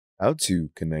How to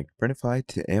connect Printify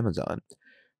to Amazon.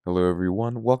 Hello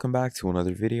everyone, welcome back to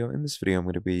another video. In this video, I'm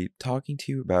going to be talking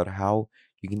to you about how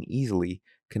you can easily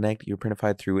connect your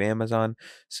Printify through Amazon.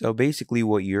 So basically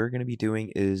what you're going to be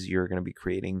doing is you're going to be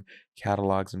creating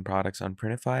catalogs and products on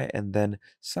Printify and then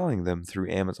selling them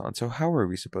through Amazon. So how are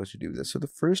we supposed to do this? So the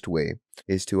first way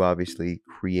is to obviously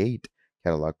create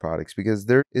catalog products because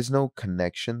there is no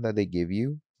connection that they give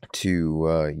you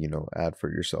to add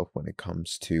for yourself when it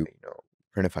comes to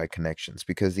Printify connections,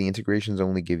 because the integrations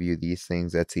only give you these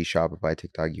things: Etsy, Shopify,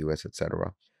 TikTok, US,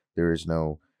 etc. There is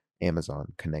no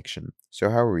Amazon connection. So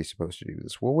how are we supposed to do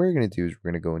this? What we're going to do is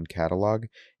we're going to go in catalog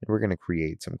and we're going to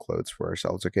create some clothes for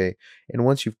ourselves, okay? And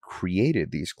once you've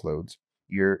created these clothes,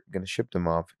 you're going to ship them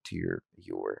off to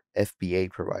your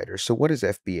FBA provider. So what is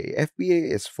FBA? FBA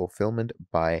is fulfillment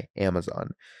by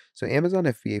Amazon. So Amazon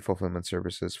FBA fulfillment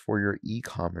services for your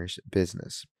e-commerce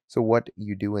business. So what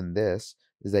you do in this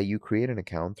is that you create an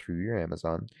account through your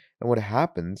Amazon, and what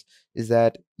happens is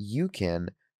that you can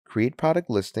create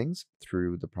product listings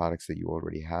through the products that you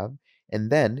already have, and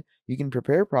then you can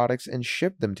prepare products and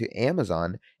ship them to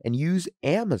Amazon and use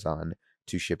Amazon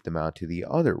to ship them out to the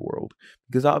other world,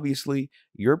 because obviously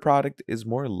your product is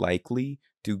more likely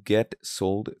to get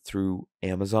sold through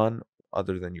Amazon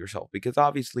other than yourself, because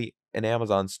obviously an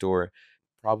Amazon store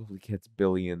probably gets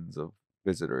billions of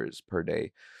visitors per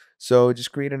day. So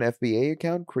just create an FBA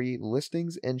account, create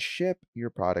listings, and ship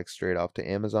your products straight off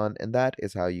to Amazon, and that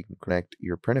is how you can connect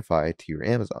your Printify to your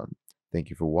Amazon. Thank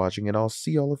you for watching, and I'll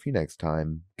see all of you next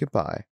time. Goodbye.